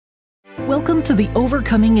Welcome to the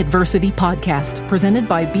Overcoming Adversity podcast, presented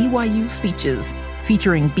by BYU Speeches,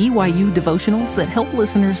 featuring BYU devotionals that help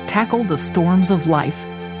listeners tackle the storms of life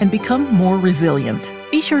and become more resilient.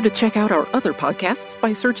 Be sure to check out our other podcasts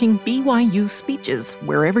by searching BYU Speeches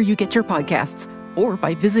wherever you get your podcasts, or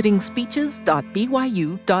by visiting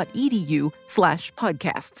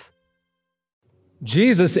speeches.byu.edu/podcasts.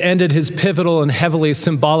 Jesus ended his pivotal and heavily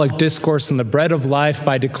symbolic discourse on the bread of life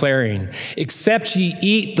by declaring, "Except ye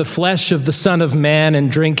eat the flesh of the Son of Man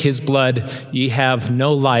and drink his blood, ye have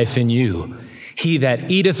no life in you. He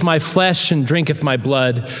that eateth my flesh and drinketh my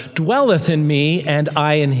blood dwelleth in me, and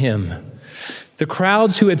I in him." The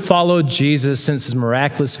crowds who had followed Jesus since his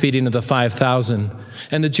miraculous feeding of the 5,000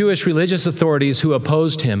 and the Jewish religious authorities who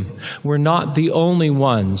opposed him were not the only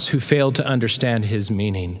ones who failed to understand his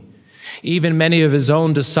meaning. Even many of his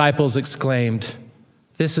own disciples exclaimed,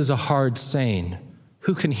 "This is a hard saying.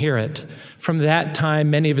 Who can hear it?" From that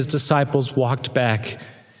time, many of his disciples walked back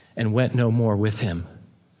and went no more with him.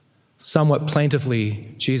 Somewhat plaintively,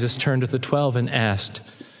 Jesus turned to the 12 and asked,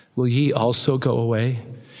 "Will ye also go away?"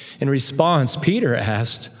 In response, Peter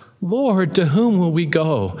asked, "Lord, to whom will we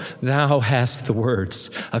go? Thou hast the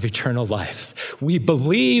words of eternal life. We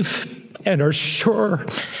believe and are sure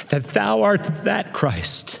that thou art that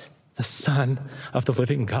Christ, the Son of the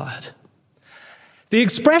living God." The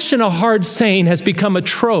expression "a hard saying" has become a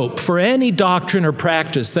trope for any doctrine or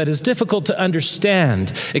practice that is difficult to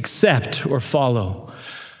understand, accept, or follow.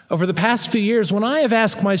 Over the past few years, when I have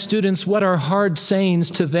asked my students what are hard sayings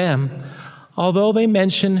to them, although they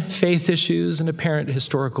mention faith issues and apparent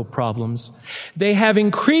historical problems, they have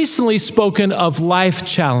increasingly spoken of life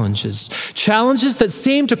challenges that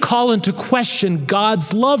seem to call into question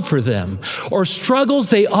God's love for them, or struggles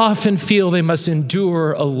they often feel they must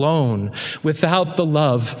endure alone without the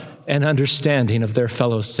love and understanding of their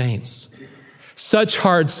fellow saints. Such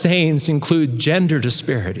hard sayings include gender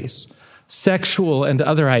disparities, sexual and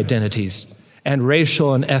other identities, and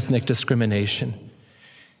racial and ethnic discrimination.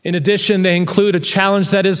 In addition, they include a challenge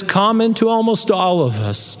that is common to almost all of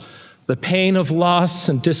us: the pain of loss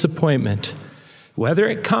and disappointment, whether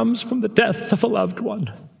it comes from the death of a loved one,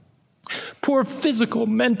 poor physical,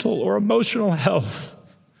 mental, or emotional health,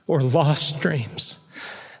 or lost dreams.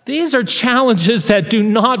 These are challenges that do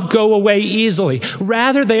not go away easily.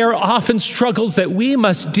 Rather, they are often struggles that we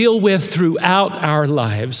must deal with throughout our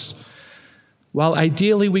lives. While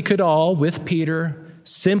ideally we could all, with Peter,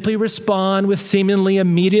 simply respond with seemingly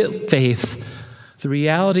immediate faith, the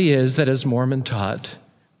reality is that, as Mormon taught,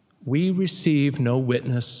 we receive no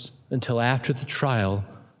witness until after the trial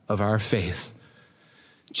of our faith.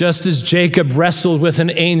 Just as Jacob wrestled with an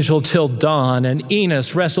angel till dawn and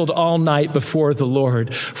Enos wrestled all night before the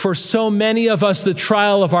Lord, for so many of us the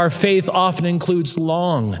trial of our faith often includes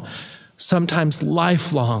long, sometimes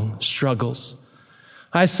lifelong struggles.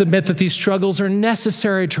 I submit that these struggles are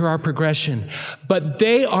necessary to our progression, but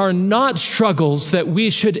they are not struggles that we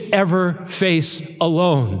should ever face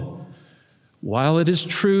alone. While it is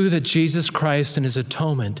true that Jesus Christ and his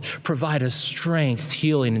atonement provide us strength,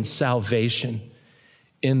 healing, and salvation,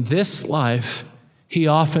 in this life, he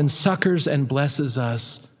often succors and blesses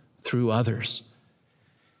us through others.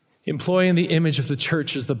 Employing the image of the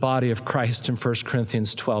church as the body of Christ in 1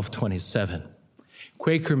 Corinthians 12:27.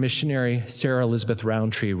 Quaker missionary Sarah Elizabeth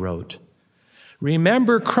Roundtree wrote,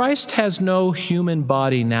 "Remember, Christ has no human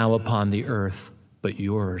body now upon the earth but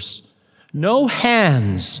yours, no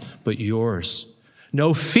hands but yours,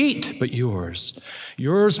 no feet but yours.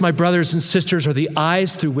 Yours, my brothers and sisters, are the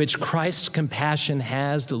eyes through which Christ's compassion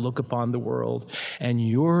has to look upon the world, and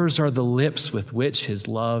yours are the lips with which his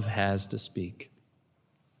love has to speak."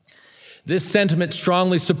 This sentiment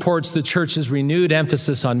strongly supports the church's renewed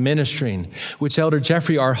emphasis on ministering, which Elder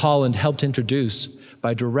Jeffrey R. Holland helped introduce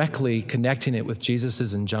by directly connecting it with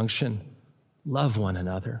Jesus' injunction, "Love one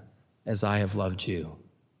another as I have loved you."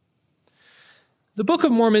 The Book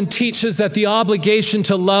of Mormon teaches that the obligation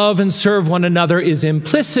to love and serve one another is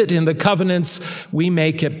implicit in the covenants we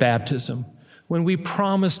make at baptism, when we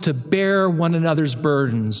promise to bear one another's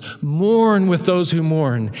burdens, mourn with those who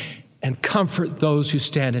mourn, and comfort those who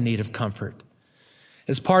stand in need of comfort.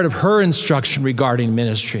 As part of her instruction regarding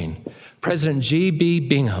ministering, President G.B.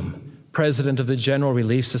 Bingham, president of the General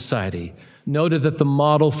Relief Society, noted that the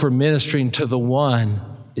model for ministering to the one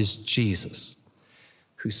is Jesus,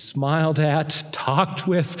 who smiled at, talked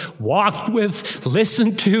with, walked with,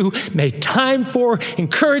 listened to, made time for,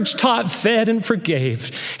 encouraged, taught, fed, and forgave.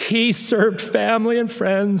 He served family and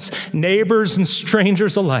friends, neighbors and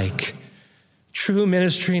strangers alike. True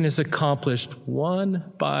ministering is accomplished one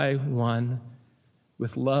by one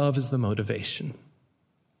with love as the motivation.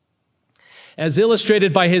 as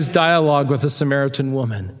illustrated by his dialogue with the Samaritan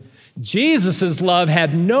woman. Jesus' love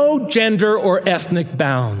had no gender or ethnic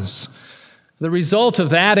bounds. The result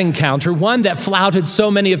of that encounter, one that flouted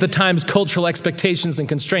so many of the time's cultural expectations and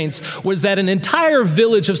constraints, was that an entire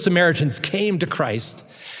village of Samaritans came to Christ,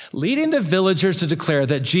 leading the villagers to declare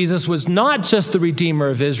that Jesus was not just the Redeemer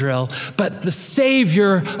of Israel, but the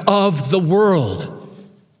Savior of the world.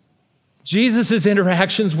 Jesus'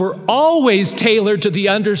 interactions were always tailored to the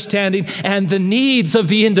understanding and the needs of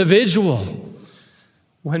the individual.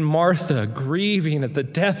 When Martha, grieving at the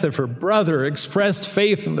death of her brother, expressed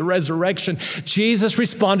faith in the resurrection, Jesus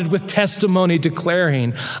responded with testimony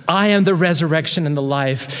declaring, "I am the resurrection and the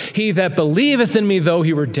life. He that believeth in me, though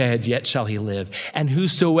he were dead, yet shall he live. And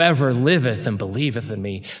whosoever liveth and believeth in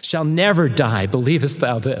me shall never die. Believest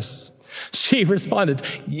thou this?" She responded,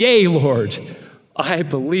 "Yea, Lord, I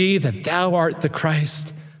believe that thou art the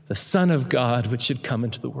Christ, the Son of God, which should come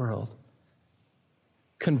into the world."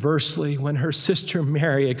 Conversely, when her sister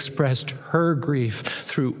Mary expressed her grief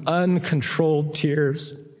through uncontrolled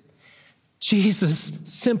tears, Jesus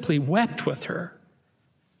simply wept with her,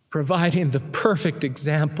 providing the perfect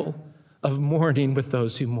example of mourning with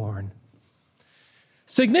those who mourn.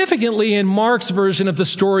 Significantly, in Mark's version of the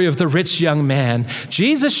story of the rich young man,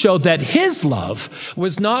 Jesus showed that his love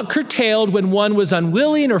was not curtailed when one was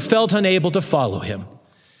unwilling or felt unable to follow him.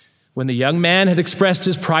 When the young man had expressed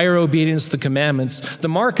his prior obedience to the commandments, the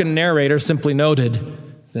Markan narrator simply noted,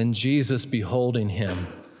 "Then Jesus, beholding him,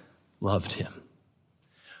 loved him."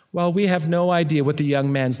 While we have no idea what the young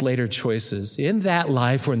man's later choices in that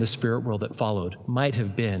life or in the spirit world that followed might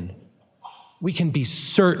have been, we can be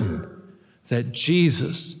certain that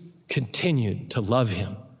Jesus continued to love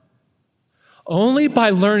him. Only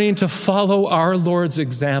by learning to follow our Lord's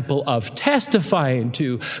example of testifying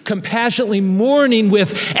to, compassionately mourning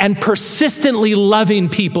with, and persistently loving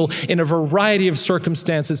people in a variety of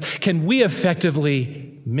circumstances can we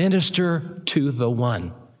effectively minister to the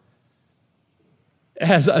one.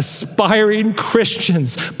 As aspiring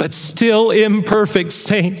Christians, but still imperfect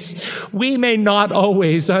saints, we may not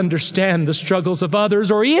always understand the struggles of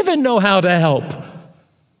others or even know how to help,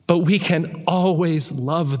 but we can always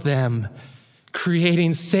love them,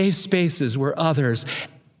 creating safe spaces where others,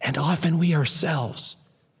 and often we ourselves,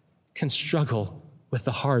 can struggle with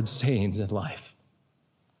the hard sayings in life.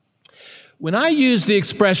 When I use the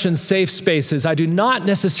expression safe spaces, I do not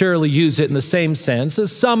necessarily use it in the same sense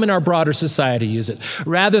as some in our broader society use it.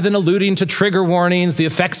 Rather than alluding to trigger warnings, the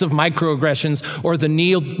effects of microaggressions, or the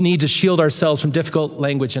need to shield ourselves from difficult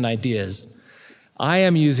language and ideas, I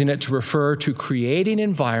am using it to refer to creating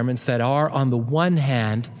environments that are, on the one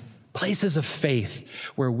hand, places of faith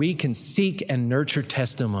where we can seek and nurture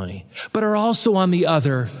testimony, but are also, on the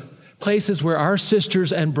other, places where our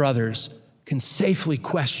sisters and brothers can safely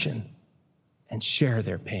question and share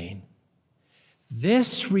their pain.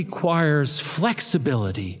 This requires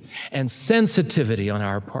flexibility and sensitivity on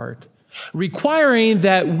our part, requiring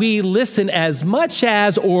that we listen as much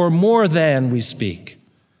as or more than we speak.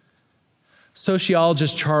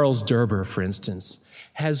 Sociologist Charles Derber, for instance,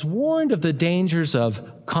 has warned of the dangers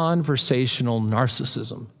of conversational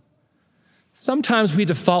narcissism. Sometimes we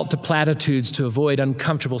default to platitudes to avoid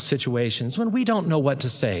uncomfortable situations when we don't know what to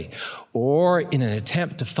say, or in an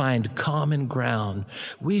attempt to find common ground,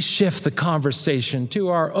 we shift the conversation to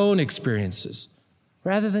our own experiences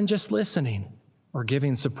rather than just listening or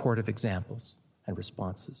giving supportive examples and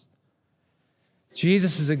responses.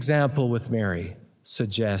 Jesus' example with Mary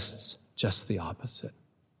suggests just the opposite.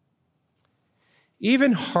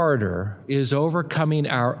 Even harder is overcoming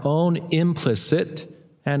our own implicit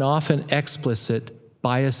and often explicit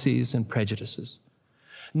biases and prejudices.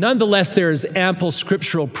 Nonetheless, there is ample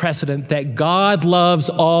scriptural precedent that God loves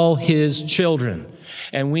all his children,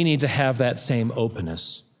 and we need to have that same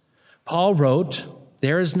openness. Paul wrote,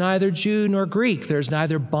 "There is neither Jew nor Greek, there is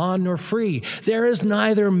neither bond nor free, there is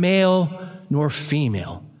neither male nor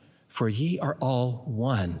female, for ye are all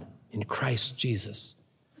one in Christ Jesus."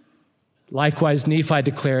 Likewise, Nephi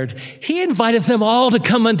declared, "He inviteth them all to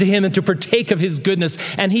come unto him and to partake of his goodness,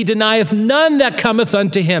 and he denieth none that cometh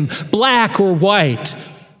unto him, black or white,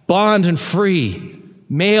 bond and free,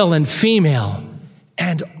 male and female,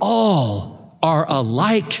 and all are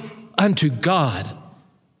alike unto God."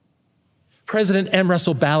 President M.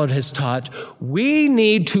 Russell Ballard has taught, we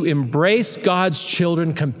need to embrace God's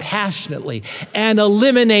children compassionately and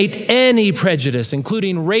eliminate any prejudice,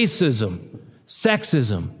 including racism,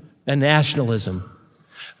 sexism, and nationalism.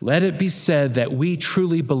 Let it be said that we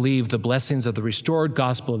truly believe the blessings of the restored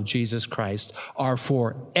gospel of Jesus Christ are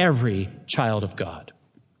for every child of God.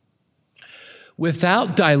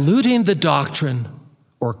 Without diluting the doctrine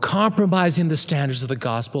or compromising the standards of the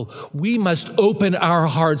gospel. We must open our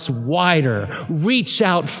hearts wider, reach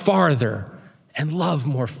out farther, and love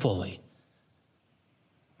more fully.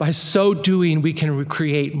 By so doing, we can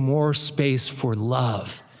create more space for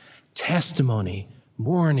love, testimony,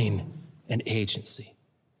 mourning, and agency.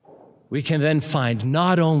 We can then find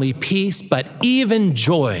not only peace, but even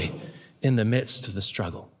joy in the midst of the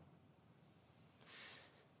struggle.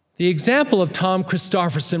 The example of Tom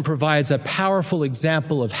Christofferson provides a powerful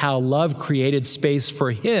example of how love created space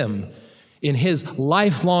for him in his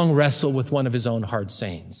lifelong wrestle with one of his own hard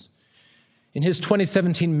sayings. In his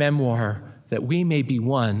 2017 memoir, That We May Be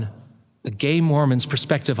One, A Gay Mormon's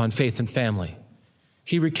Perspective on Faith and Family,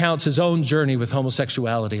 he recounts his own journey with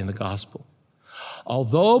homosexuality in the gospel.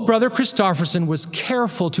 Although Brother Christofferson was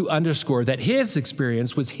careful to underscore that his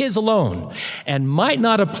experience was his alone and might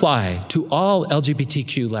not apply to all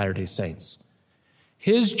LGBTQ Latter-day Saints,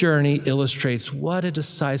 his journey illustrates what a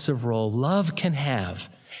decisive role love can have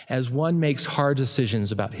as one makes hard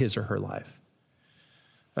decisions about his or her life.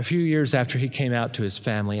 A few years after he came out to his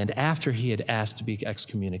family and after he had asked to be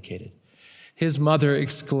excommunicated, his mother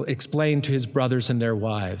explained to his brothers and their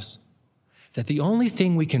wives that the only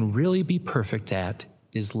thing we can really be perfect at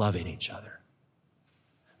is loving each other.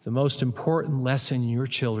 The most important lesson your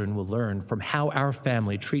children will learn from how our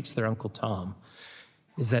family treats their Uncle Tom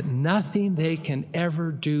is that nothing they can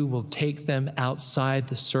ever do will take them outside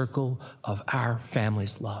the circle of our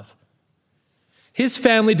family's love. His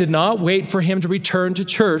family did not wait for him to return to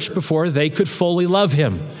church before they could fully love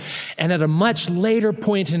him. And at a much later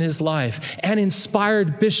point in his life, an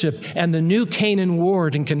inspired bishop and the New Canaan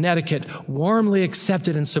Ward in Connecticut warmly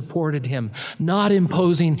accepted and supported him, not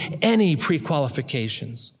imposing any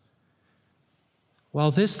pre-qualifications.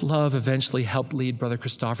 While this love eventually helped lead Brother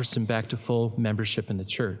Christofferson back to full membership in the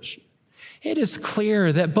church, it is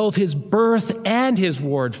clear that both his birth and his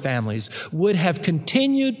ward families would have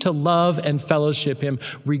continued to love and fellowship him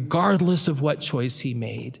regardless of what choice he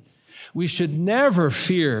made. We should never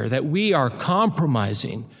fear that we are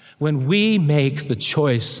compromising when we make the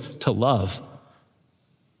choice to love.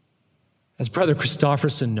 As Brother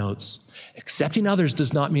Christofferson notes, accepting others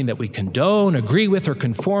does not mean that we condone, agree with, or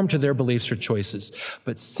conform to their beliefs or choices,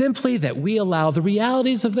 but simply that we allow the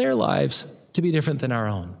realities of their lives to be different than our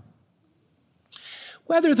own.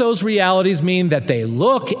 Whether those realities mean that they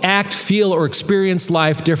look, act, feel, or experience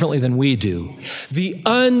life differently than we do, the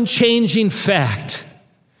unchanging fact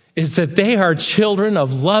is that they are children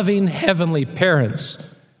of loving heavenly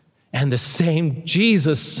parents, and the same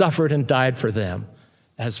Jesus suffered and died for them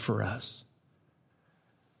as for us.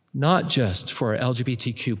 Not just for our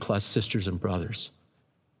LGBTQ plus sisters and brothers,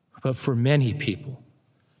 but for many people.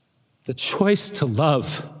 The choice to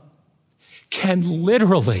love can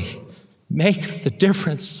literally make the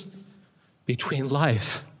difference between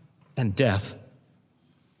life and death.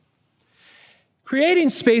 Creating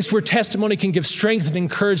space where testimony can give strength and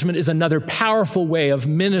encouragement is another powerful way of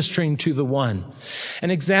ministering to the one. An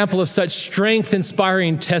example of such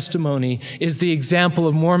strength-inspiring testimony is the example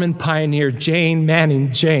of Mormon pioneer Jane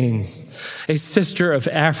Manning Janes, a sister of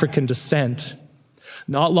African descent.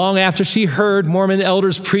 Not long after she heard Mormon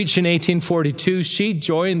elders preach in 1842, she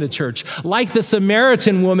joined the church. Like the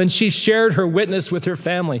Samaritan woman, she shared her witness with her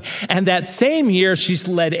family. And that same year, she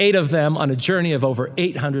led 8 of them on a journey of over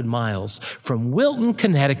 800 miles from Wilton,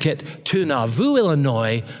 Connecticut to Nauvoo,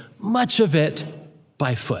 Illinois, much of it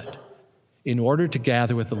by foot, in order to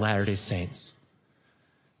gather with the Latter-day Saints.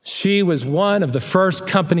 She was one of the first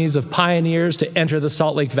companies of pioneers to enter the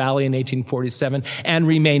Salt Lake Valley in 1847 and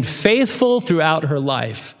remained faithful throughout her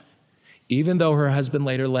life, even though her husband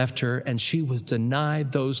later left her and she was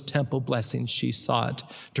denied those temple blessings she sought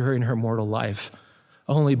during her mortal life,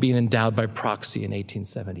 only being endowed by proxy in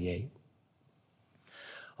 1878.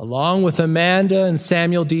 Along with Amanda and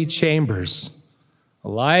Samuel D. Chambers,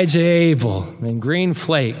 Elijah Abel, and Green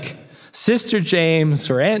Flake, Sister James,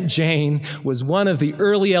 or Aunt Jane, was one of the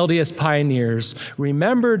early LDS pioneers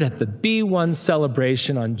remembered at the B1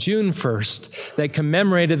 celebration on June 1st that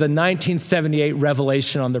commemorated the 1978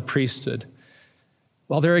 revelation on the priesthood.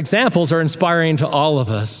 While their examples are inspiring to all of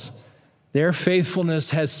us, their faithfulness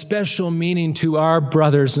has special meaning to our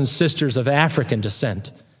brothers and sisters of African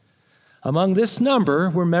descent. Among this number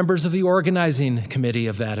were members of the organizing committee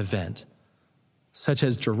of that event, such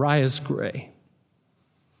as Jarius Gray.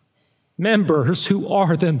 Members who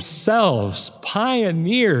are themselves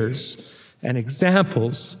pioneers and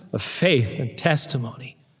examples of faith and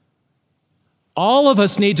testimony. All of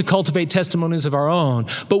us need to cultivate testimonies of our own,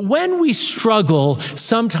 but when we struggle,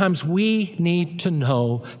 sometimes we need to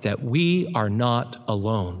know that we are not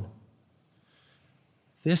alone.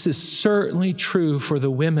 This is certainly true for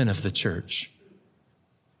the women of the church,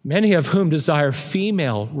 many of whom desire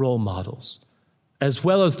female role models, as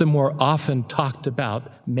well as the more often talked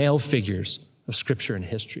about male figures of Scripture and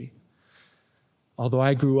history. Although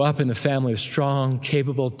I grew up in a family of strong,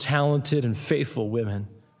 capable, talented, and faithful women,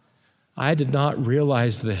 I did not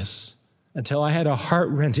realize this until I had a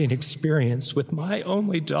heart-rending experience with my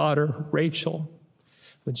only daughter, Rachel,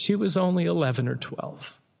 when she was only 11 or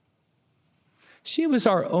 12. She was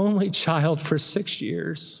our only child for 6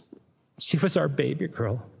 years. She was our baby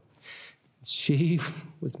girl. She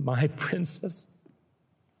was my princess.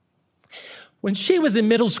 When she was in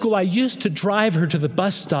middle school, I used to drive her to the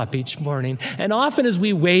bus stop each morning, and often as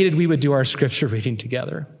we waited, we would do our scripture reading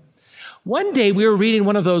together. One day, we were reading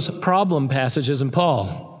one of those problem passages in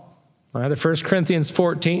Paul, either 1 Corinthians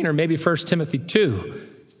 14 or maybe 1 Timothy 2,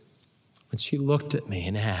 when she looked at me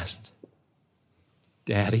and asked,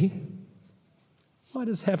 "Daddy, why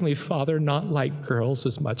does Heavenly Father not like girls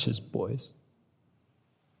as much as boys?"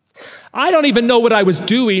 I don't even know what I was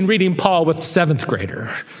doing reading Paul with a 7th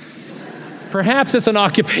grader. Perhaps it's an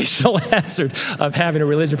occupational hazard of having a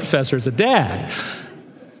religion professor as a dad.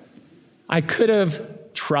 I could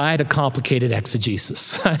have tried a complicated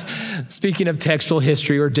exegesis, speaking of textual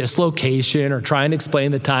history or dislocation, or trying to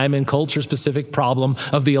explain the time and culture-specific problem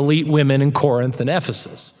of the elite women in Corinth and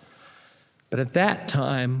Ephesus. But at that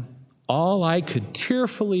time, all I could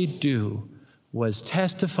tearfully do was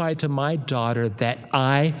testify to my daughter that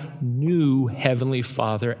I knew Heavenly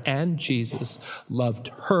Father and Jesus loved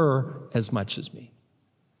her as much as me.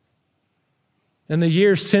 In the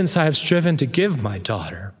years since, I have striven to give my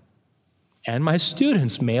daughter and my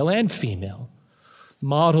students, male and female,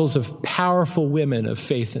 models of powerful women of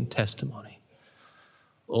faith and testimony.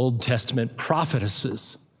 Old Testament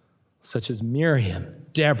prophetesses such as Miriam,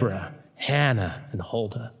 Deborah, Hannah, and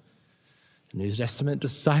Huldah. New Testament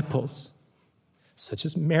disciples such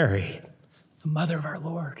as Mary, the mother of our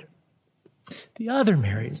Lord, the other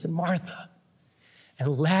Marys and Martha,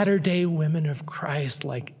 and latter-day women of Christ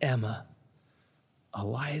like Emma,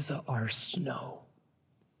 Eliza R. Snow,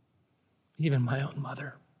 even my own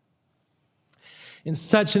mother. In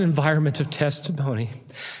such an environment of testimony,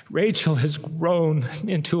 Rachel has grown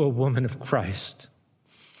into a woman of Christ.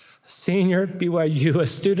 Senior at BYU, a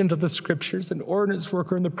student of the Scriptures, an ordinance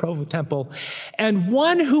worker in the Provo Temple, and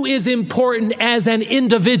one who is important as an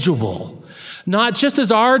individual, not just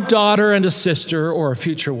as our daughter and a sister or a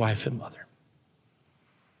future wife and mother.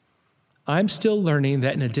 I'm still learning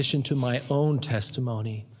that in addition to my own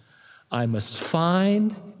testimony, I must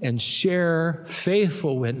find and share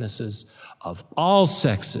faithful witnesses of all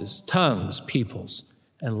sexes, tongues, peoples,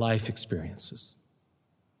 and life experiences.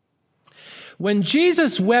 When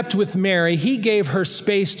Jesus wept with Mary, he gave her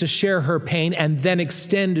space to share her pain and then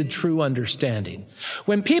extended true understanding.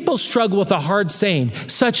 When people struggle with a hard saying,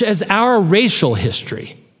 such as our racial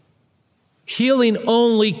history, healing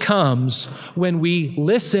only comes when we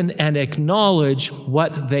listen and acknowledge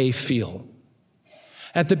what they feel.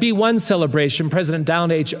 At the B1 celebration, President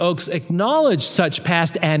Dallin H. Oaks acknowledged such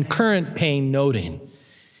past and current pain, noting,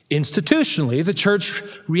 institutionally, the church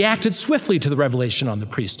reacted swiftly to the revelation on the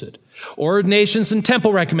priesthood. Ordinations and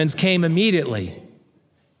temple recommends came immediately.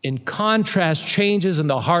 In contrast, changes in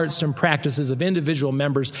the hearts and practices of individual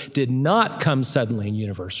members did not come suddenly and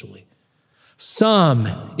universally. Some,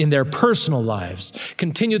 in their personal lives,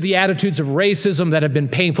 continued the attitudes of racism that have been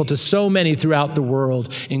painful to so many throughout the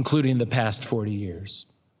world, including the past 40 years.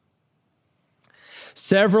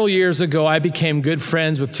 Several years ago, I became good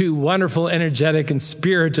friends with two wonderful, energetic, and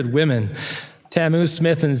spirited women, Tamu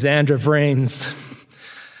Smith and Zandra Vrains.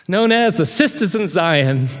 Known as the Sisters in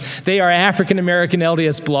Zion, they are African-American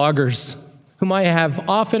LDS bloggers whom I have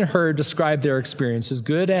often heard describe their experiences,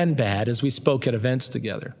 good and bad, as we spoke at events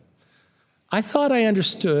together. I thought I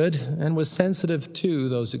understood and was sensitive to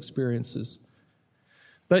those experiences.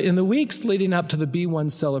 But in the weeks leading up to the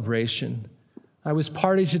B1 celebration, I was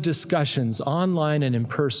party to discussions online and in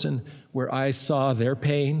person where I saw their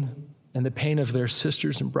pain and the pain of their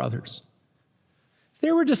sisters and brothers.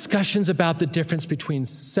 There were discussions about the difference between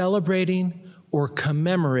celebrating or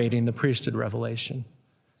commemorating the priesthood revelation.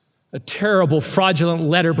 A terrible, fraudulent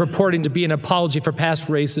letter purporting to be an apology for past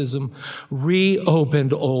racism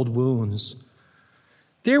reopened old wounds.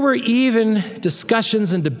 There were even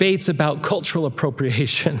discussions and debates about cultural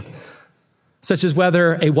appropriation, such as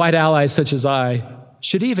whether a white ally such as I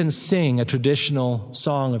should even sing a traditional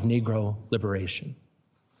song of Negro liberation.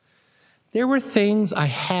 There were things I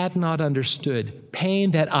had not understood,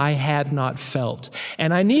 pain that I had not felt,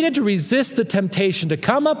 and I needed to resist the temptation to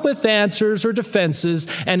come up with answers or defenses,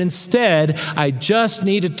 and instead, I just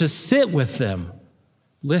needed to sit with them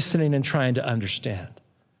listening and trying to understand.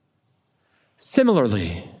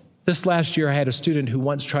 Similarly, this last year I had a student who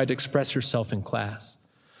once tried to express herself in class.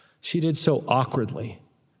 She did so awkwardly,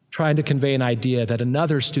 trying to convey an idea that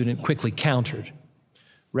another student quickly countered.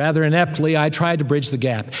 Rather ineptly, I tried to bridge the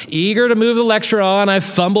gap. Eager to move the lecture on, I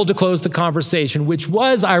fumbled to close the conversation, which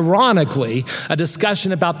was, ironically, a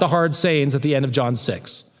discussion about the hard sayings at the end of John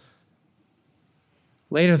 6.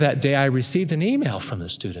 Later that day, I received an email from the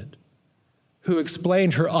student who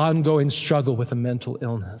explained her ongoing struggle with a mental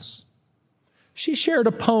illness. She shared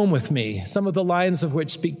a poem with me, some of the lines of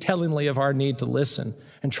which speak tellingly of our need to listen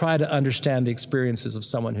and try to understand the experiences of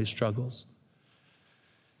someone who struggles.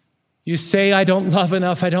 You say, I don't love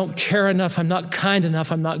enough, I don't care enough, I'm not kind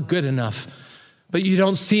enough, I'm not good enough. But you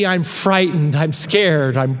don't see I'm frightened, I'm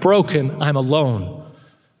scared, I'm broken, I'm alone.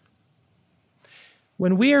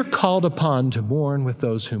 When we are called upon to mourn with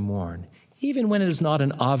those who mourn, even when it is not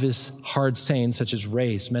an obvious hard saying such as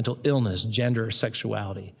race, mental illness, gender, or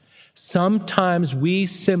sexuality, sometimes we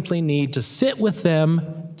simply need to sit with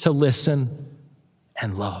them to listen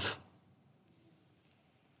and love.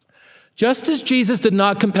 Just as Jesus did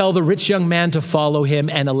not compel the rich young man to follow him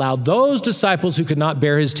and allow those disciples who could not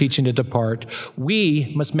bear his teaching to depart,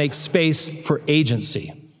 we must make space for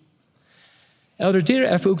agency. Elder Dieter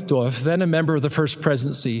F. Uchtdorf, then a member of the First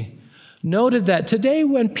Presidency, noted that today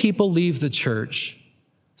when people leave the church,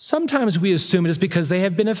 sometimes we assume it is because they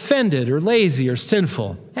have been offended or lazy or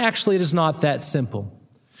sinful. Actually, it is not that simple.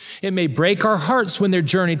 It may break our hearts when their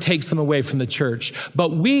journey takes them away from the church,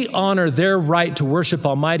 but we honor their right to worship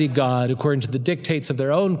Almighty God according to the dictates of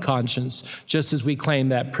their own conscience, just as we claim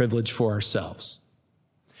that privilege for ourselves.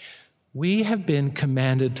 We have been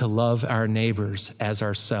commanded to love our neighbors as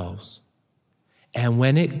ourselves. And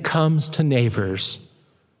when it comes to neighbors,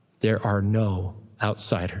 there are no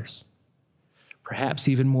outsiders. Perhaps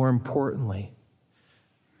even more importantly,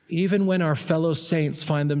 even when our fellow saints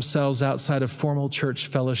find themselves outside of formal church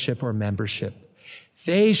fellowship or membership,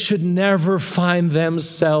 they should never find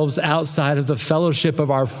themselves outside of the fellowship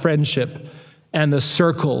of our friendship and the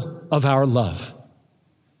circle of our love.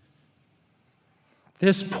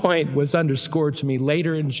 This point was underscored to me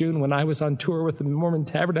later in June when I was on tour with the Mormon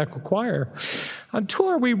Tabernacle Choir. On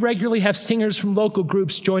tour, we regularly have singers from local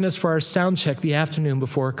groups join us for our sound check the afternoon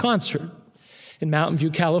before a concert. In Mountain View,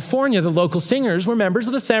 California, the local singers were members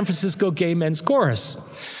of the San Francisco Gay Men's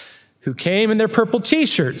Chorus, who came in their purple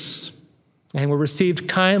T-shirts and were received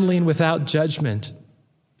kindly and without judgment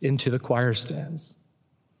into the choir stands.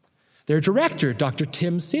 Their director, Dr.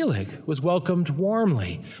 Tim Seelig, was welcomed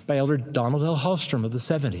warmly by Elder Donald L. Hallstrom of the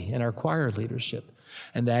 70 and our choir leadership.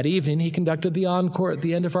 And that evening, he conducted the encore at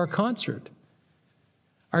the end of our concert.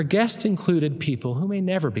 Our guests included people who may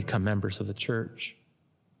never become members of the church,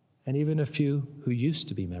 and even a few who used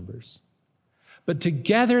to be members. But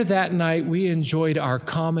together that night, we enjoyed our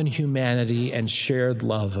common humanity and shared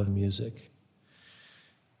love of music.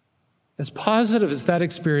 As positive as that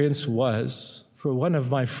experience was, for one of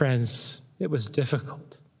my friends, it was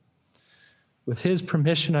difficult. With his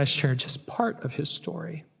permission, I shared just part of his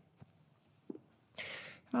story.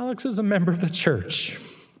 Alex is a member of the church,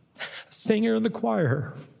 a singer in the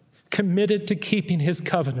choir, committed to keeping his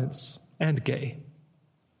covenants, and gay.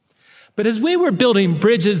 But as we were building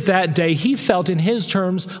bridges that day, he felt in his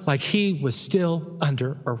terms like he was still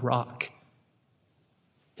under a rock.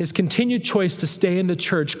 His continued choice to stay in the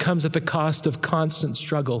church comes at the cost of constant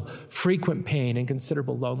struggle, frequent pain, and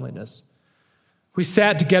considerable loneliness. We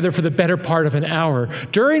sat together for the better part of an hour,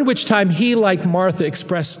 during which time he, like Martha,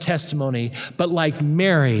 expressed testimony, but like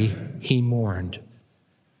Mary, he mourned.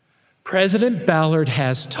 President Ballard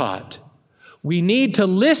has taught, we need to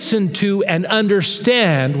listen to and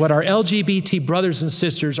understand what our LGBT brothers and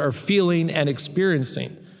sisters are feeling and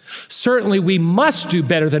experiencing. Certainly, we must do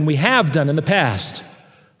better than we have done in the past,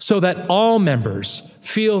 so that all members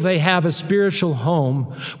feel they have a spiritual home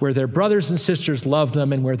where their brothers and sisters love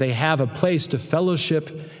them and where they have a place to fellowship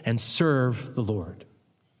and serve the Lord.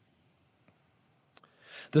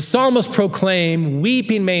 The psalmists proclaim,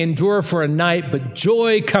 weeping may endure for a night, but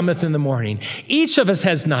joy cometh in the morning. Each of us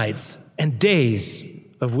has nights and days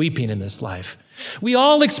of weeping in this life. We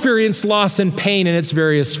all experience loss and pain in its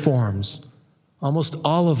various forms. Almost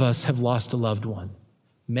all of us have lost a loved one.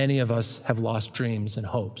 Many of us have lost dreams and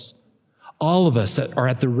hopes. All of us are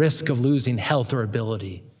at the risk of losing health or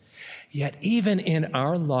ability. Yet even in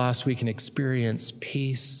our loss, we can experience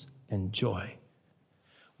peace and joy.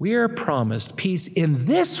 We are promised peace in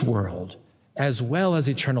this world as well as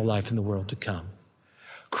eternal life in the world to come.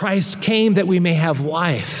 Christ came that we may have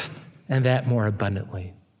life, and that more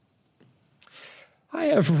abundantly. I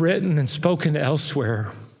have written and spoken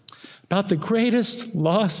elsewhere about the greatest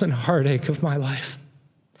loss and heartache of my life,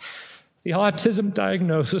 the autism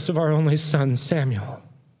diagnosis of our only son, Samuel.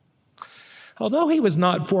 Although he was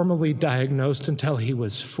not formally diagnosed until he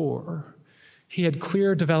was 4, he had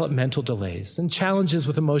clear developmental delays and challenges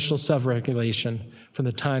with emotional self-regulation from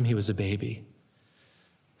the time he was a baby.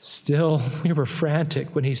 Still, we were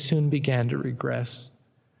frantic when he soon began to regress.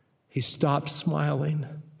 He stopped smiling,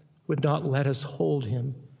 would not let us hold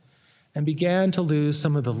him, and began to lose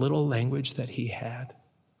some of the little language that he had.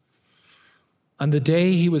 On the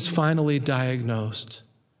day he was finally diagnosed,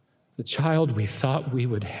 the child we thought we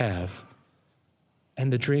would have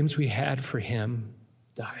and the dreams we had for him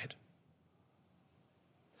died.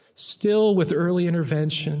 Still, with early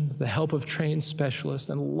intervention, the help of trained specialists,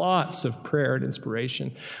 and lots of prayer and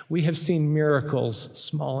inspiration, we have seen miracles,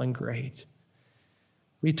 small and great.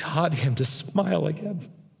 We taught him to smile again,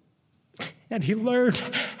 and he learned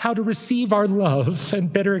how to receive our love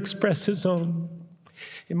and better express his own.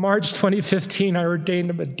 In March 2015, I ordained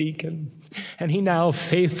him a deacon, and he now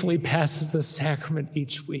faithfully passes the sacrament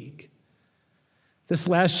each week. This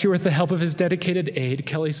last year, with the help of his dedicated aide,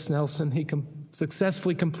 Kelly Snelson, he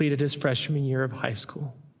successfully completed his freshman year of high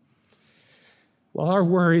school. While our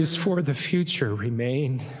worries for the future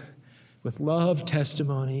remain, with love,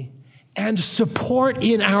 testimony, and support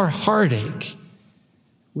in our heartache,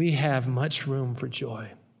 we have much room for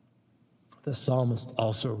joy. The psalmist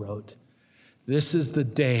also wrote, "This is the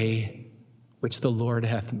day which the Lord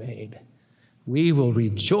hath made. We will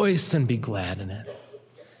rejoice and be glad in it."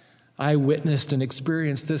 I witnessed and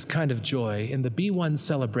experienced this kind of joy in the B1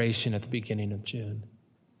 celebration at the beginning of June.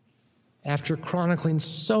 After chronicling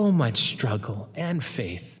so much struggle and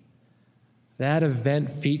faith, that event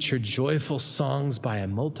featured joyful songs by a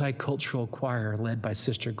multicultural choir led by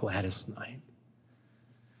Sister Gladys Knight.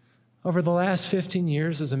 Over the last 15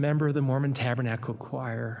 years as a member of the Mormon Tabernacle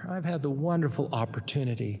Choir, I've had the wonderful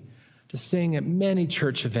opportunity to sing at many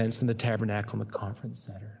church events in the Tabernacle and the Conference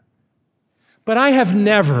Center. But I have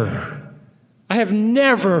never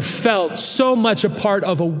felt so much a part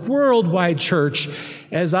of a worldwide church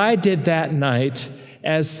as I did that night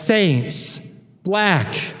as saints,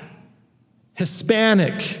 Black,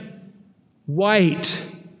 Hispanic, white,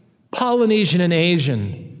 Polynesian, and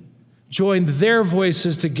Asian, joined their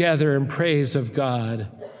voices together in praise of God.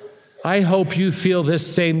 I hope you feel this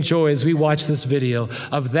same joy as we watch this video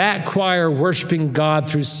of that choir worshiping God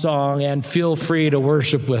through song, and feel free to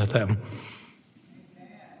worship with them.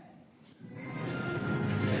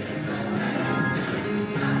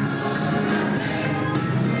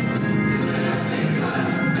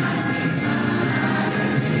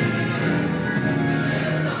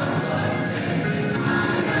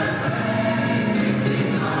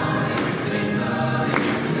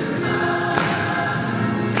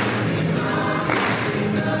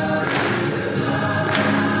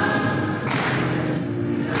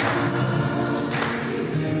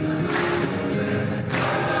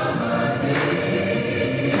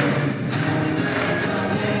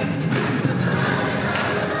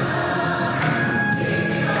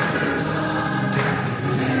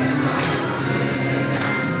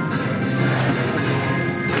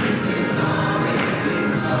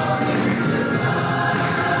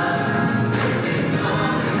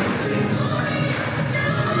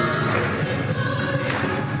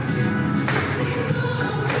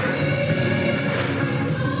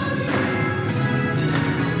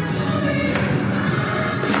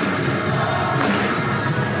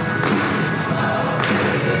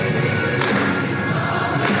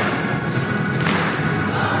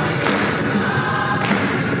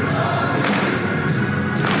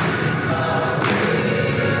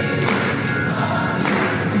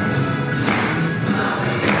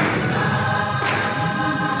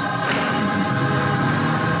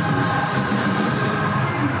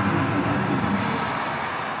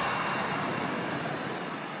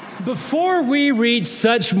 Before we reach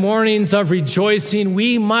such mornings of rejoicing,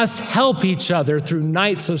 we must help each other through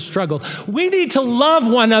nights of struggle. We need to love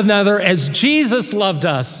one another as Jesus loved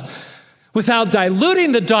us. Without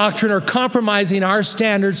diluting the doctrine or compromising our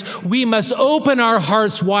standards, we must open our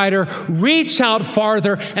hearts wider, reach out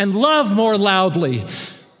farther, and love more loudly,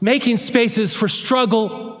 making spaces for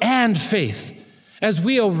struggle and faith as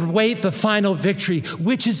we await the final victory,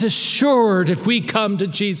 which is assured if we come to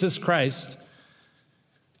Jesus Christ.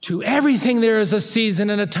 To everything there is a season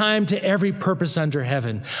and a time to every purpose under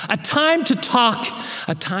heaven. A time to talk,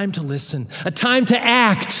 a time to listen, a time to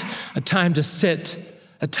act, a time to sit,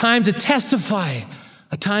 a time to testify,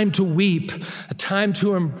 a time to weep, a time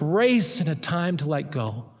to embrace, and a time to let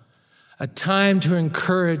go, a time to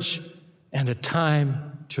encourage, and a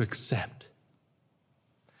time to accept.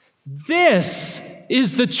 This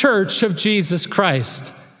is the church of Jesus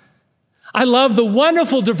Christ. I love the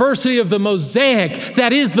wonderful diversity of the mosaic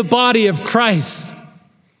that is the body of Christ.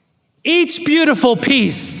 Each beautiful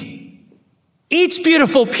piece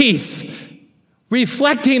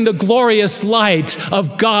reflecting the glorious light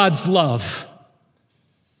of God's love.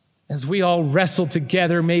 As we all wrestle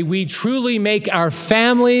together, may we truly make our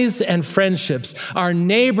families and friendships, our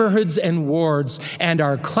neighborhoods and wards, and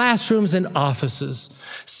our classrooms and offices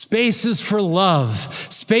spaces for love,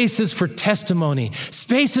 spaces for testimony,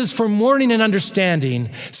 spaces for mourning and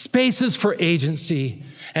understanding, spaces for agency,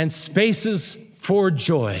 and spaces for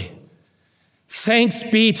joy. Thanks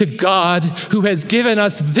be to God who has given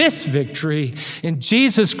us this victory in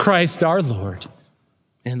Jesus Christ our Lord.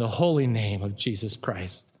 In the holy name of Jesus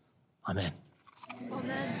Christ. Amen.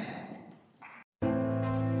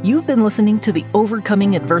 You've been listening to the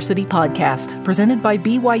Overcoming Adversity podcast presented by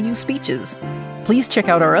BYU Speeches. Please check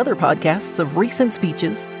out our other podcasts of recent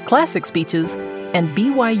speeches, classic speeches, and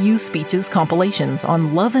BYU Speeches compilations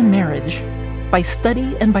on love and marriage, by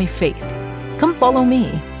study and by faith. Come follow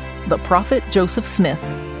me, the Prophet Joseph Smith,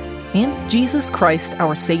 and Jesus Christ,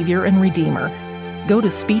 our Savior and Redeemer. Go to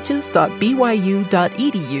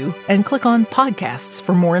speeches.byu.edu and click on podcasts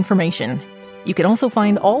for more information. You can also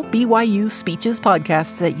find all BYU Speeches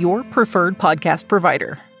podcasts at your preferred podcast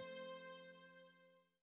provider.